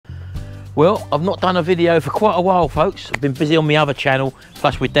Well, I've not done a video for quite a while, folks. I've been busy on my other channel,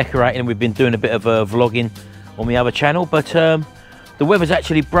 plus we're decorating and we've been doing a bit of vlogging on my other channel. But the weather's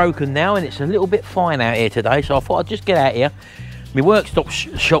actually broken now and it's a little bit fine out here today, so I thought I'd just get out here. My workshop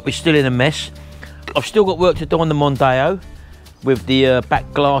shop is still in a mess. I've still got work to do on the Mondeo with the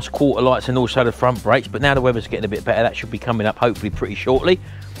back glass quarter lights and also the front brakes, but now the weather's getting a bit better. That should be coming up hopefully pretty shortly.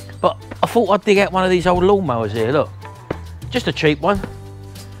 But I thought I'd dig out one of these old lawn mowers here. Look, just a cheap one.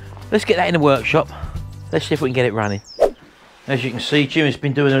 Let's get that in the workshop. Let's see if we can get it running. As you can see, Jim has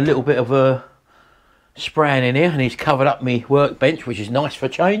been doing a little bit of spraying in here, and he's covered up my workbench, which is nice for a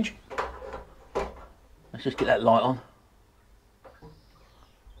change. Let's just get that light on.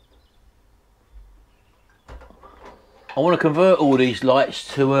 I want to convert all these lights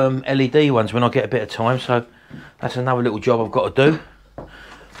to LED ones when I get a bit of time, so that's another little job I've got to do.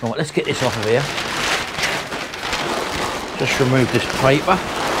 Right, let's get this off of here. Just remove this paper.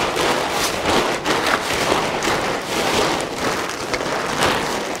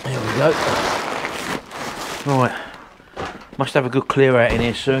 Right, must have a good clear out in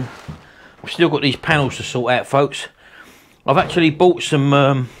here soon. I've still got these panels to sort out, folks. I've actually bought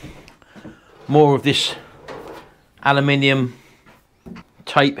some more of this aluminium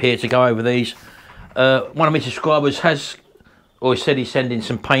tape here to go over these. One of my subscribers has always said he's sending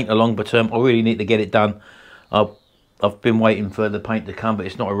some paint along, but I really need to get it done. I've been waiting for the paint to come, but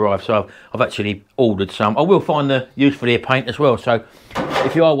it's not arrived, so I've actually ordered some. I will find the use for the paint as well, so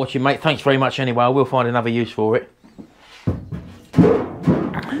if you are watching, mate, thanks very much anyway. I will find another use for it.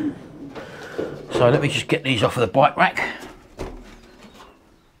 So let me just get these off of the bike rack.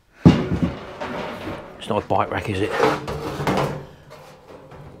 It's not a bike rack, is it?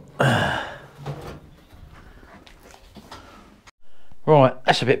 Right,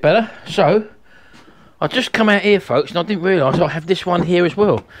 that's a bit better. So I just come out here, folks, and I didn't realise I have this one here as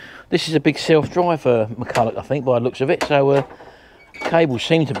well. This is a big self-drive McCulloch, I think, by the looks of it. So cables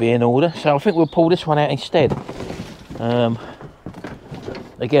seem to be in order, so I think we'll pull this one out instead.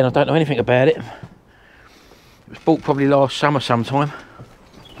 Again, I don't know anything about it. It was bought probably last summer sometime.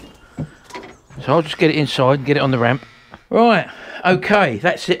 So I'll just get it inside and get it on the ramp. Right, okay,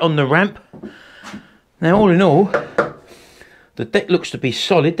 that's it on the ramp. Now, all in all, the deck looks to be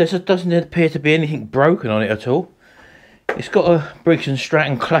solid. There doesn't appear to be anything broken on it at all. It's got a Briggs &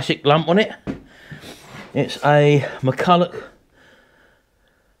 Stratton classic lump on it. It's a McCulloch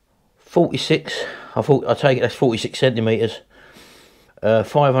 46, I take it that's 46 centimetres,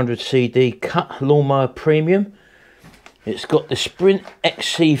 500CD cut Lawn Mower Premium. It's got the Sprint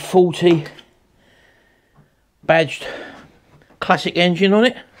XC40 badged classic engine on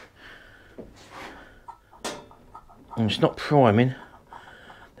it. And it's not priming.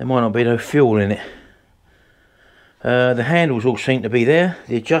 There might not be no fuel in it. The handles all seem to be there.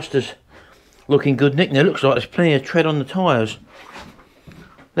 The adjusters looking good, Nick. Now it looks like there's plenty of tread on the tyres.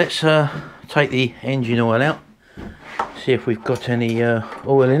 Let's take the engine oil out, see if we've got any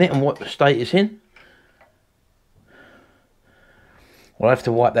oil in it and what state it's in. Well, I have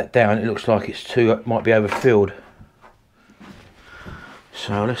to wipe that down. It looks like it might be overfilled.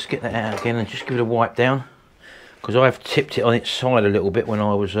 So let's get that out again and just give it a wipe down, because I've tipped it on its side a little bit when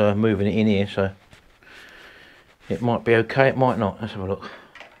I was moving it in here, so it might be okay, it might not. Let's have a look.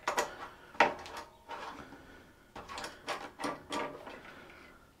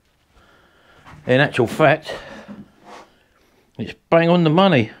 In actual fact, it's bang on the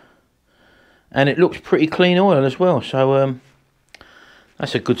money, and it looks pretty clean oil as well, so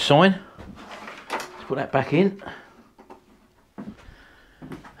that's a good sign. Let's put that back in,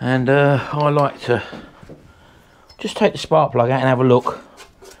 and I like to just take the spark plug out and have a look,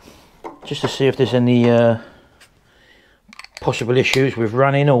 just to see if there's any possible issues with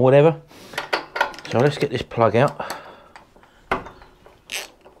running or whatever. So let's get this plug out.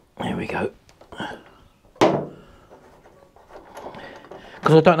 There we go.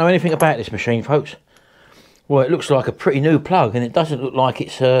 Because I don't know anything about this machine, folks. Well, it looks like a pretty new plug, and it doesn't look like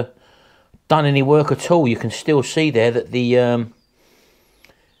it's done any work at all. You can still see there that the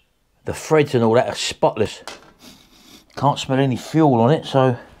threads and all that are spotless. Can't smell any fuel on it,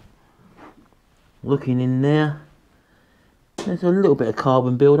 so looking in there, there's a little bit of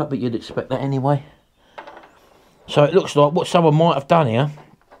carbon build-up, but you'd expect that anyway. So it looks like what someone might have done here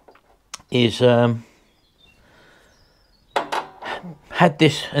is had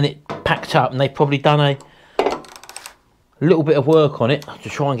this and it packed up, and they've probably done a little bit of work on it to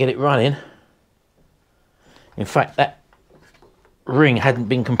try and get it running. In fact, that ring hadn't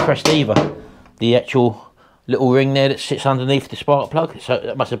been compressed either, the actual little ring there that sits underneath the spark plug. So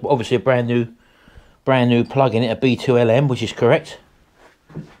that must have obviously a brand new plug in it, a B2LM, which is correct.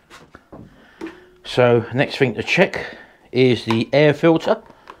 So next thing to check is the air filter.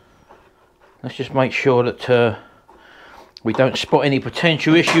 Let's just make sure that we don't spot any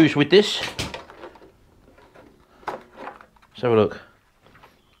potential issues with this. Let's have a look.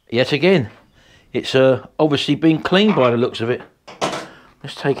 Yet again, it's obviously been cleaned by the looks of it.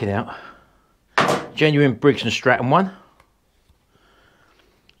 Let's take it out. Genuine Briggs and Stratton one.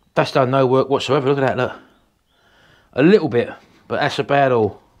 That's done no work whatsoever. Look at that, look. A little bit, but that's about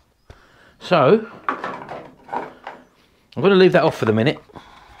all. So, I'm going to leave that off for the minute,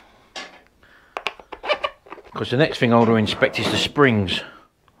 because the next thing I want to inspect is the springs.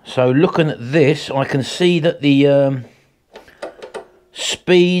 So looking at this, I can see that the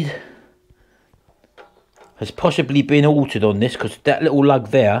speed has possibly been altered on this, because that little lug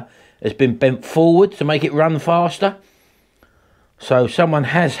there has been bent forward to make it run faster. So someone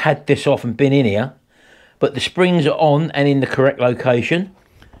has had this off and been in here, but the springs are on and in the correct location.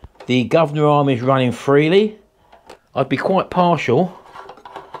 The governor arm is running freely. I'd be quite partial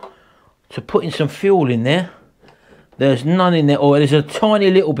to putting some fuel in there. There's none in there, or there's a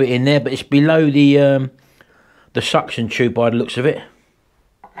tiny little bit in there, but it's below the suction tube by the looks of it.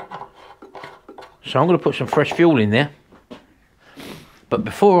 So I'm going to put some fresh fuel in there. But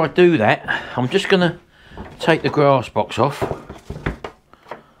before I do that, I'm just going to take the grass box off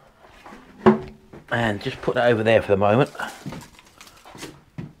and just put that over there for the moment.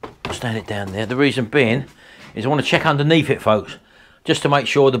 Stand it down there. The reason being is I want to check underneath it, folks, just to make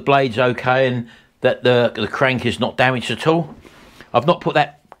sure the blade's okay and that the crank is not damaged at all. I've not put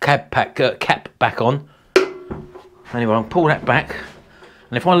that cap back on. Anyway, I'll pull that back,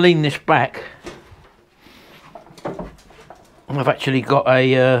 and if I lean this back, I've actually got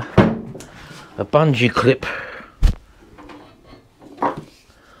a bungee clip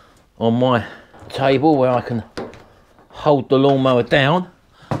on my table where I can hold the lawnmower down.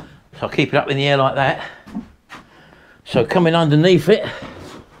 So I'll keep it up in the air like that. So coming underneath it,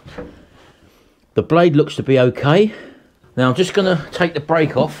 the blade looks to be okay. Now I'm just going to take the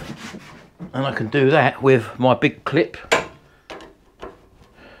brake off, and I can do that with my big clip,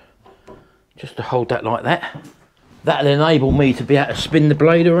 just to hold that like that. That'll enable me to be able to spin the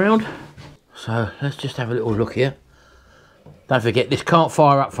blade around. So let's just have a little look here. Don't forget, this can't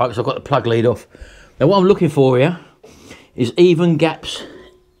fire up, folks. I've got the plug lead off. Now what I'm looking for here is even gaps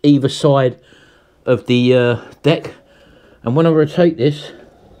either side of the deck, and when I rotate this,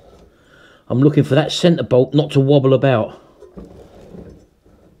 I'm looking for that centre bolt not to wobble about.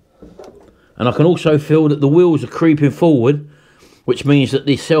 And I can also feel that the wheels are creeping forward, which means that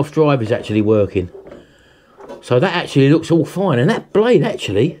the self-drive is actually working. So that actually looks all fine, and that blade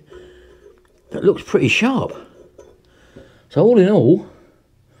actually, that looks pretty sharp. So all in all,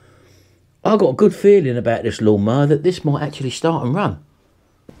 I've got a good feeling about this lawnmower that this might actually start and run.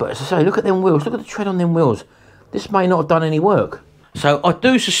 But as I say, look at them wheels, look at the tread on them wheels. This may not have done any work. So I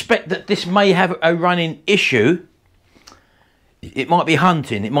do suspect that this may have a running issue. It might be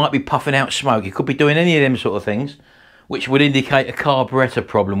hunting, it might be puffing out smoke, it could be doing any of them sort of things, which would indicate a carburettor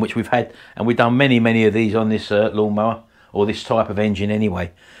problem, which we've had, and we've done many of these on this lawnmower, or this type of engine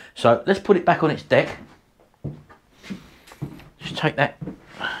anyway. So let's put it back on its deck. Just take that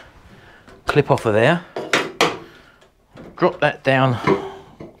clip off of there, drop that down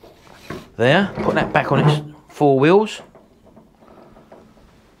there, put that back on its four wheels,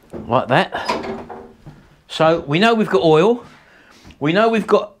 like that. So we know we've got oil, we know we've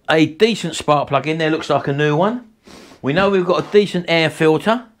got a decent spark plug in there, looks like a new one. We know we've got a decent air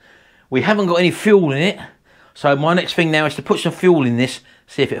filter. We haven't got any fuel in it. So my next thing now is to put some fuel in this,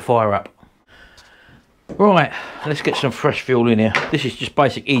 see if it'll fire up. Right, let's get some fresh fuel in here. This is just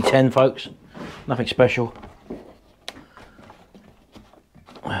basic E10, folks. Nothing special.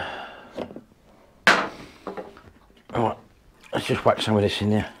 Right, let's just whack some of this in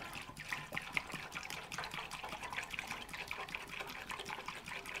there.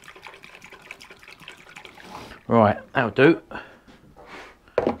 Right, that'll do.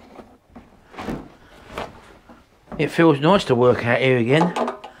 It feels nice to work out here again.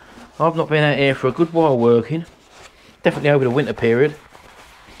 I've not been out here for a good while working. Definitely over the winter period.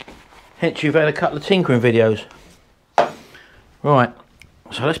 Hence you've had a couple of tinkering videos. Right,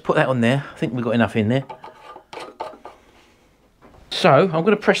 so let's put that on there. I think we've got enough in there. So I'm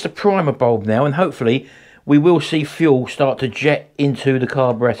going to press the primer bulb now, and hopefully we will see fuel start to jet into the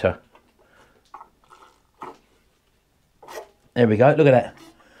carburettor. There we go, look at that.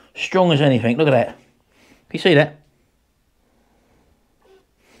 Strong as anything, look at that. Can you see that?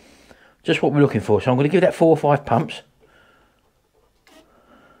 Just what we're looking for. So I'm going to give that 4 or 5 pumps.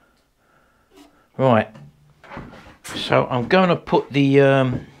 Right. So I'm going to put the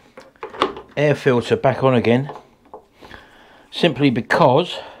air filter back on again, simply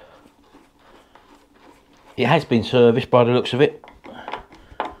because it has been serviced by the looks of it.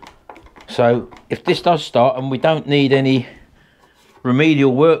 So if this does start and we don't need any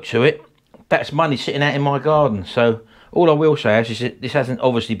remedial work to it, that's money sitting out in my garden. So all I will say is that this hasn't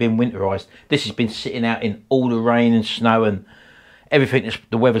obviously been winterized. This has been sitting out in all the rain and snow and everything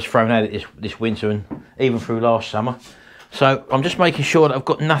the weather's thrown at it this winter and even through last summer. So I'm just making sure that I've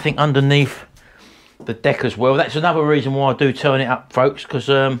got nothing underneath the deck as well. That's another reason why I do turn it up, folks, because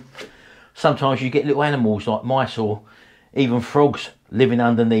sometimes you get little animals like mice or even frogs living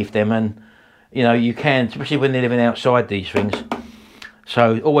underneath them, and you know, you can, especially when they're living outside these things.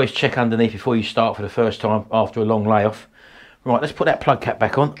 So always check underneath before you start for the first time after a long layoff. Right, let's put that plug cap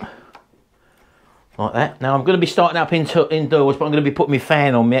back on like that. Now I'm going to be starting up indoors, but I'm going to be putting my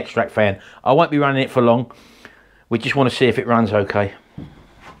fan on, my extract fan. I won't be running it for long. We just want to see if it runs okay.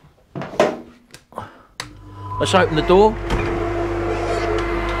 Let's open the door.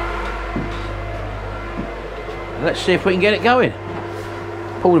 Let's see if we can get it going.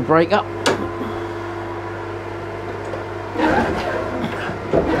 Pull the brake up.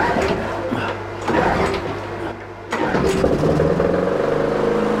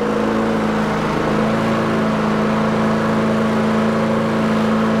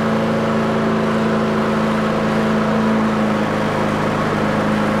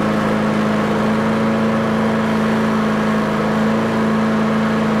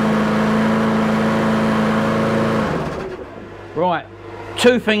 Right,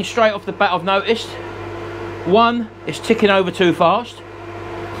 two things straight off the bat I've noticed. One, it's ticking over too fast,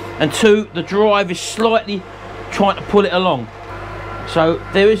 and two, the drive is slightly trying to pull it along. So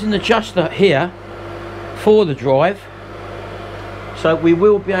there is an adjuster here for the drive, so we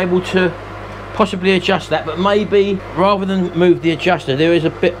will be able to possibly adjust that, but maybe rather than move the adjuster, there is a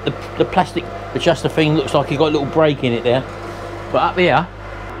bit, the plastic adjuster thing looks like it got a little break in it there, but up here,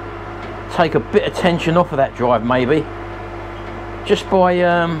 take a bit of tension off of that drive maybe, just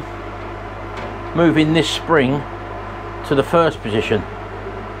by moving this spring to the first position.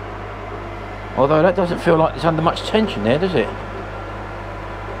 Although that doesn't feel like it's under much tension there, does it?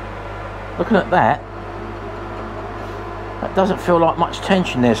 Looking at that, that doesn't feel like much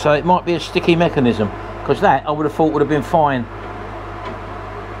tension there, so it might be a sticky mechanism, because that I would have thought would have been fine.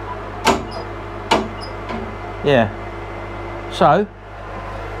 Yeah, so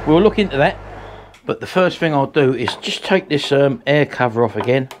we'll look into that. But the first thing I'll do is just take this air cover off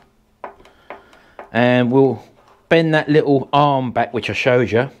again, and we'll bend that little arm back which I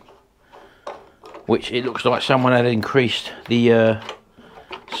showed you, which it looks like someone had increased the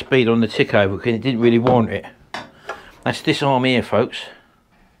speed on the tick over because it didn't really warrant it. That's this arm here, folks.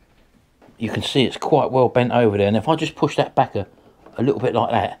 You can see it's quite well bent over there, and if I just push that back a little bit like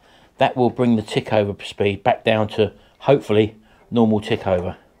that, that will bring the tick over speed back down to hopefully normal tick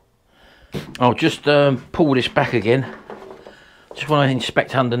over. I'll just pull this back again. Just want to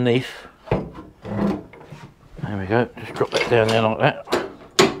inspect underneath. There we go. Just drop that down there like that.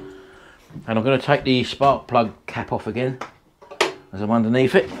 And I'm going to take the spark plug cap off again as I'm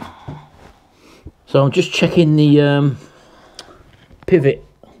underneath it. So I'm just checking the pivot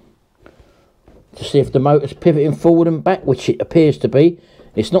to see if the motor's pivoting forward and back, which it appears to be.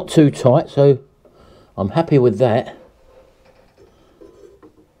 It's not too tight, so I'm happy with that.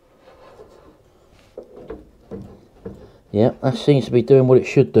 Yeah, that seems to be doing what it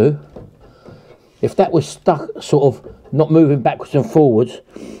should do. If that was stuck, sort of not moving backwards and forwards,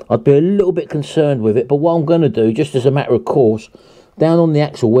 I'd be a little bit concerned with it. But what I'm going to do, just as a matter of course, down on the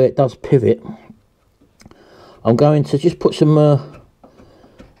axle where it does pivot, I'm going to just put some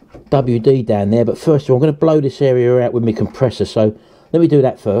WD down there. But first of all, I'm going to blow this area out with my compressor. So let me do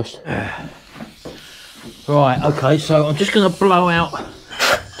that first. Right, okay, so I'm just going to blow out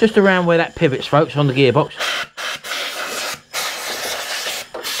just around where that pivots, folks, on the gearbox.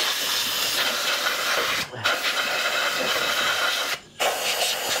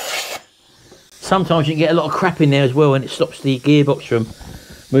 Sometimes you can get a lot of crap in there as well, and it stops the gearbox from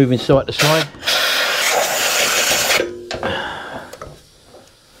moving side to side.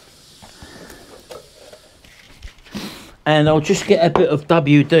 And I'll just get a bit of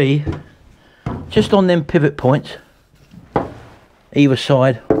WD just on them pivot points, either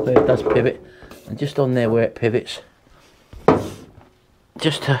side where it does pivot, and just on there where it pivots.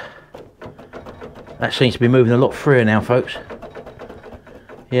 Just to, that seems to be moving a lot freer now, folks.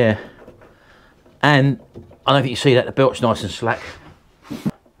 Yeah. And I don't think you see that the belt's nice and slack.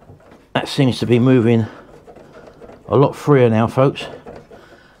 That seems to be moving a lot freer now, folks.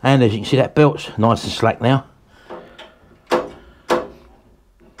 And as you can see, that belt's nice and slack now.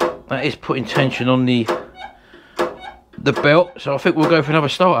 that is putting tension on the belt, so I think we'll go for another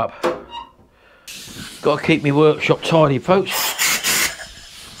start up. Got to keep my workshop tidy, folks.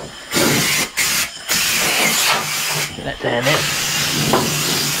 Get that down there.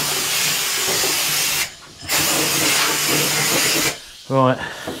 Right.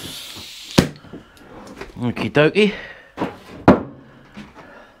 Okie dokie.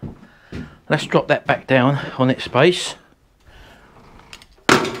 Let's drop that back down on its space.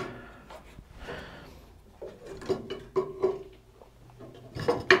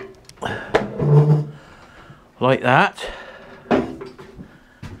 Like that.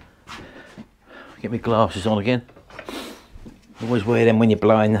 Get my glasses on again. Always wear them when you're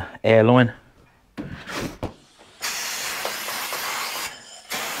blowing the airline.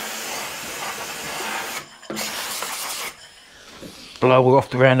 Blow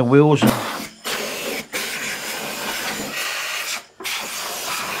off around the wheels.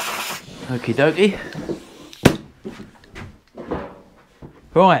 Okie dokie.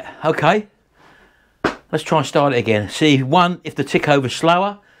 Right, okay. Let's try and start it again. See, one, if the tick over's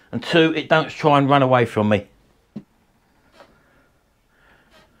slower, and two, it don't try and run away from me.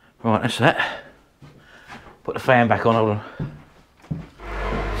 Right, that's that. Put the fan back on, hold on.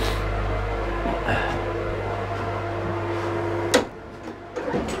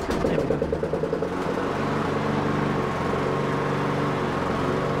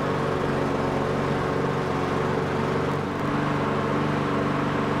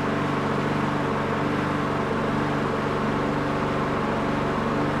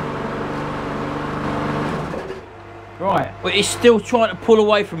 Right, but it's still trying to pull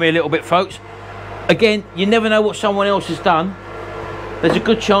away from me a little bit, folks. Again, you never know what someone else has done. There's a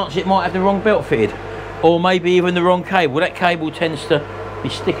good chance it might have the wrong belt fitted, or maybe even the wrong cable. That cable tends to be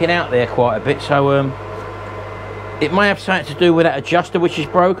sticking out there quite a bit, so it may have something to do with that adjuster which is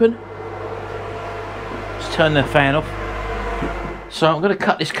broken. Let's turn the fan off. So I'm going to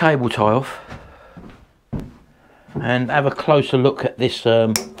cut this cable tie off and have a closer look at this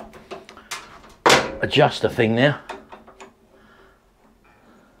adjuster thing there.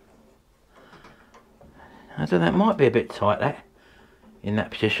 I don't know, it might be a bit tight, that, in that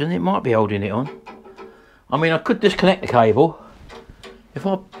position. It might be holding it on. I mean, I could disconnect the cable. If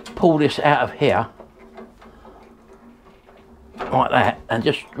I pull this out of here, like that, and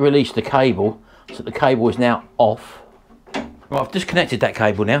just release the cable, so the cable is now off. Right, I've disconnected that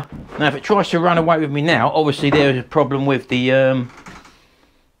cable now. Now, if it tries to run away with me now, obviously there's a problem with the arm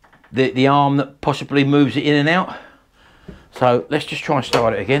that possibly moves it in and out. So let's just try and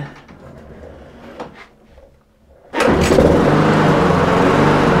start it again.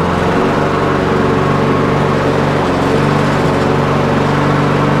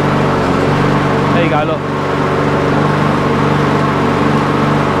 There you go, look.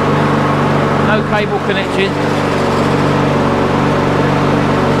 No cable connected.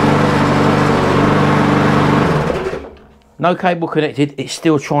 No cable connected, it's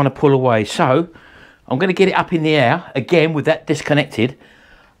still trying to pull away. So I'm going to get it up in the air again with that disconnected.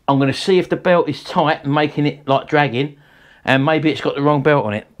 I'm going to see if the belt is tight and making it like dragging, and maybe it's got the wrong belt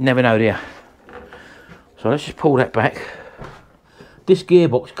on it. Never know, dear. So let's just pull that back. This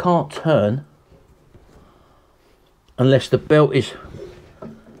gearbox can't turn unless the belt is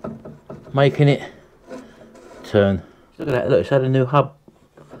making it turn. Look at that, look, it's had a new hub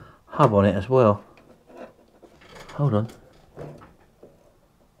on it as well. Hold on.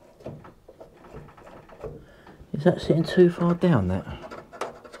 Is that sitting too far down, that?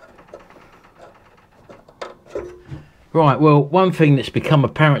 Right, well, one thing that's become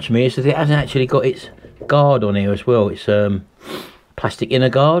apparent to me is that it hasn't actually got its guard on here as well. It's plastic inner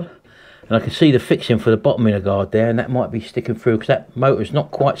guard, and I can see the fixing for the bottom inner guard there, and that might be sticking through because that motor's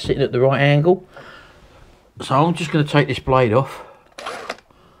not quite sitting at the right angle. So I'm just going to take this blade off.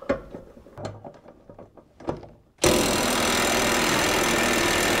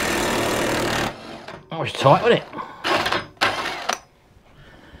 That was tight, wasn't it?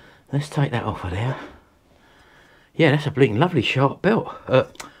 Let's take that off of there. Yeah, that's a bleeding lovely sharp belt,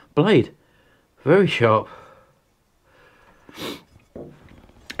 blade. Very sharp.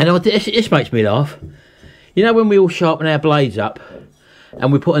 And this makes me laugh. You know when we all sharpen our blades up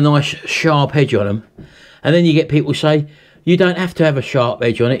and we put a nice sharp edge on them, and then you get people say, you don't have to have a sharp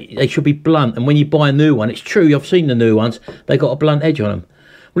edge on it, they should be blunt. And when you buy a new one, it's true, I've seen the new ones, they got a blunt edge on them.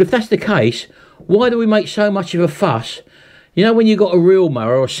 Well, if that's the case, why do we make so much of a fuss? You know when you got a reel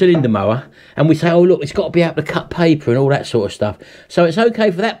mower or a cylinder mower and we say, oh look, it's got to be able to cut paper and all that sort of stuff. So it's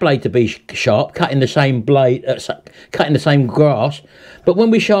okay for that blade to be sharp, cutting the same blade, cutting the same grass, But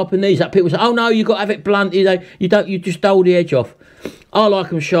when we sharpen these up, people say, oh no, you've got to have it blunt, you know, you just dull the edge off. I like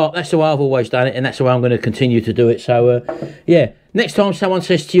them sharp. That's the way I've always done it, and that's the way I'm going to continue to do it. So yeah, next time someone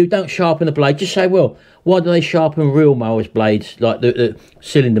says to you, don't sharpen the blade, just say, well, why do they sharpen real mowers blades, like the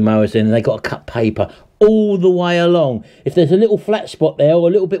cylinder mowers then, and they got to cut paper all the way along? If there's a little flat spot there or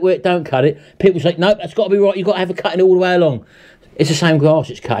a little bit where it don't cut it, people say, nope, that's got to be right, you've got to have it cutting all the way along. It's the same grass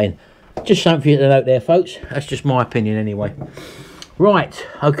it's cutting. Just something for you to note there, folks. That's just my opinion anyway. Right,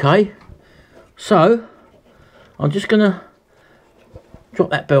 okay, so I'm just going to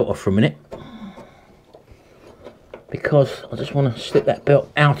drop that belt off for a minute, because I just want to slip that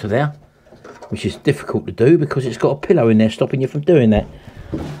belt out of there, which is difficult to do because it's got a pillow in there stopping you from doing that.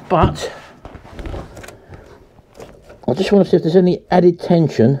 But I just want to see if there's any added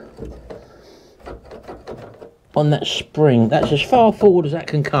tension on that spring. That's as far forward as that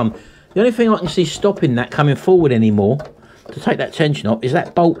can come. The only thing I can see stopping that coming forward anymore to take that tension off is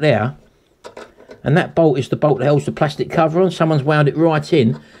that bolt there. And that bolt is the bolt that holds the plastic cover on. Someone's wound it right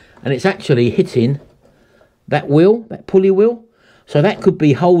in, and it's actually hitting that wheel, that pulley wheel. So that could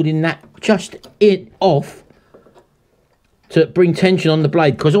be holding that just off to bring tension on the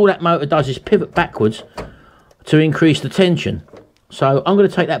blade, because all that motor does is pivot backwards to increase the tension. So I'm going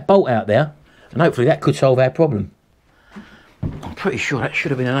to take that bolt out there, and hopefully that could solve our problem. I'm pretty sure that should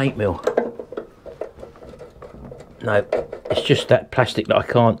have been an 8mm. No, it's just that plastic that I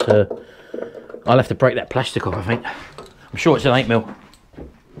can't... I'll have to break that plastic off, I think. I'm sure it's an 8mm.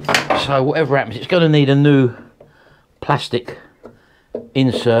 So whatever happens, it's going to need a new plastic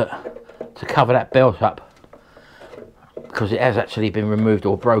insert to cover that belt up, because it has actually been removed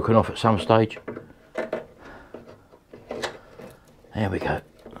or broken off at some stage. There we go.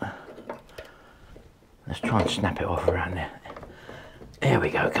 Let's try and snap it off around there. There we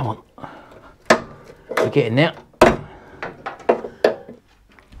go, come on. We're getting there.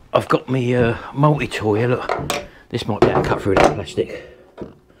 I've got my multi-tool here, look. This might be able to cut through that plastic.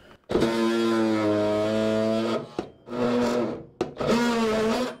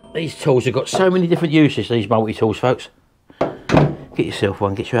 These tools have got so many different uses, these multi-tools, folks. Get yourself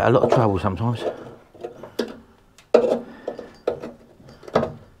one, gets you out of a lot of trouble sometimes.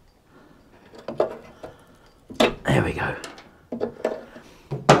 There we go.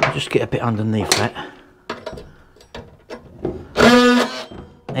 Just get a bit underneath that.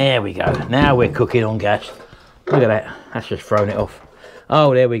 There we go. Now we're cooking on gas. Look at that. That's just thrown it off.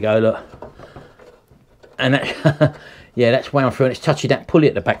 Oh, there we go, look. And that, yeah, that's wound through, and it's touching that pulley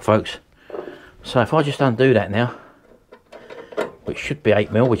at the back, folks. So if I just undo that now, which should be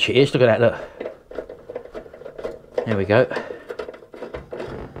 8mm, which it is, look at that, look. There we go.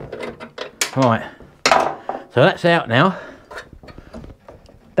 Right. So that's out now.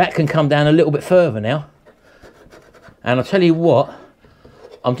 That can come down a little bit further now. And I'll tell you what,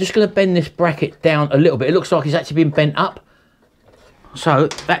 I'm just going to bend this bracket down a little bit. It looks like it's actually been bent up. So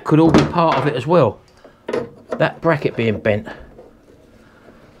that could all be part of it as well. That bracket being bent.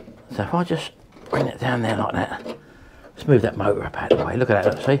 So if I just bring it down there like that. Let's move that motor up out of the way. Look at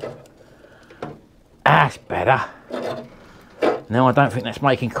that, look, see? That's better. Now I don't think that's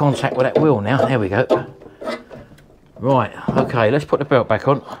making contact with that wheel now. There we go. Right, okay, let's put the belt back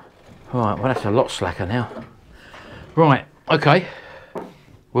on. Right, well that's a lot slacker now. Right, okay.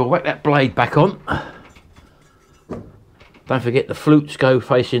 We'll whack that blade back on. Don't forget the flutes go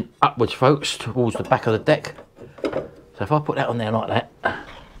facing upwards, folks, towards the back of the deck. So if I put that on there like that,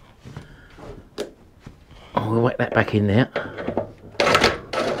 we'll whack that back in there.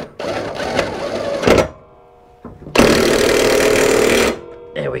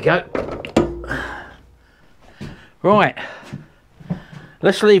 There we go. Right,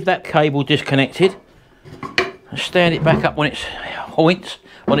 let's leave that cable disconnected and stand it back up when it's points,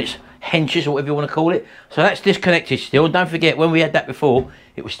 on its henches or whatever you want to call it. So that's disconnected still. Don't forget, when we had that before,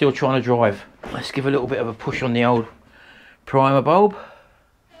 it was still trying to drive. Let's give a little bit of a push on the old primer bulb.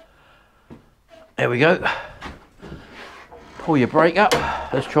 There we go. Pull your brake up.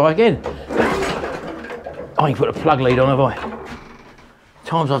 Let's try again. I ain't put a plug lead on, have I?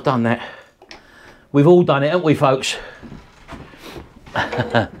 Times I've done that. We've all done it, haven't we, folks?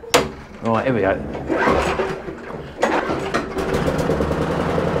 Right, here we go.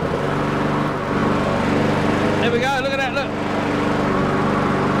 There we go, look at that, look.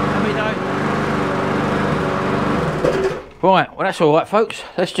 There we go. Right, well that's all right, folks.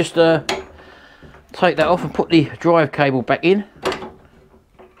 Let's just take that off and put the drive cable back in.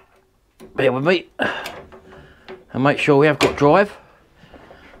 Bear with me. And make sure we have got drive.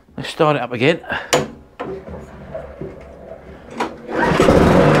 Let's start it up again.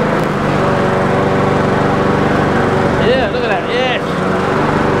 Yeah, look at that, yes.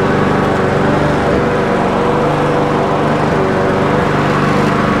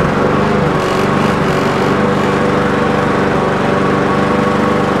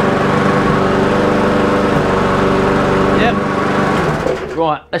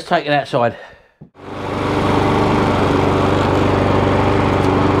 let's take it outside.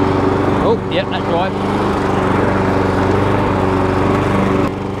 Oh, yep, that's right.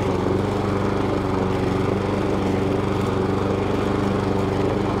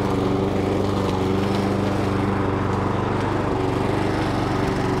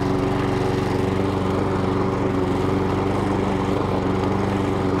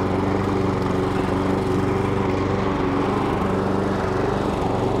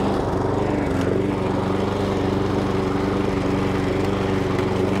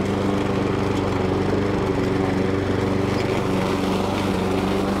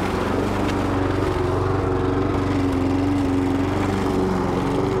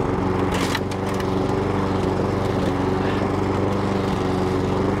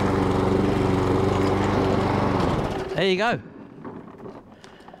 There you go.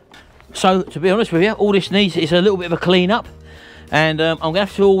 So to be honest with you, all this needs is a little bit of a clean up, and I'm going to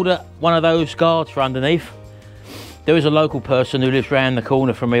have to order one of those guards for underneath. There is a local person who lives round the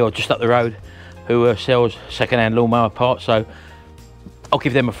corner from me, or just up the road, who sells second-hand lawnmower parts, so I'll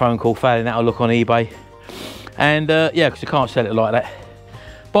give them a phone call. Failing that, I'll look on eBay, and yeah, because I can't sell it like that.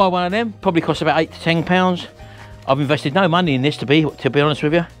 Buy one of them, probably costs about £8 to £10. I've invested no money in this, to be honest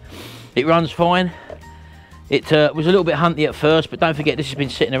with you. It runs fine. It was a little bit hunty at first, but don't forget this has been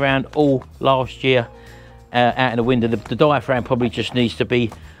sitting around all last year out in the window. The diaphragm probably just needs to be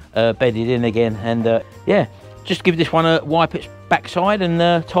bedded in again, and yeah, just give this one a wipe its backside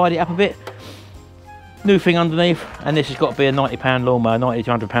and tidy it up a bit. New thing underneath, and this has got to be a £90 lawnmower,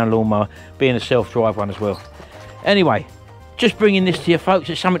 £90 to £100 lawnmower, being a self-drive one as well. Anyway, just bringing this to you folks,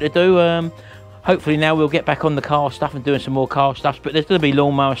 it's something to do. Hopefully now we'll get back on the car stuff and doing some more car stuff, but there's going to be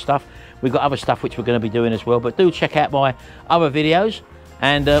lawnmower stuff. We've got other stuff which we're going to be doing as well, but do check out my other videos.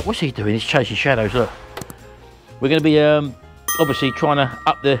 And what's he doing? He's chasing shadows, look. We're going to be obviously trying to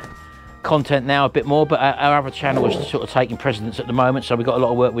up the content now a bit more, but our other channel is sort of taking precedence at the moment, so we've got a lot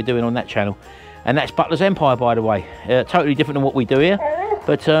of work we're doing on that channel. And that's Butler's Empire, by the way. Totally different than what we do here.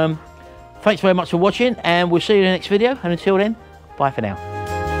 But thanks very much for watching, and we'll see you in the next video. And until then, bye for now.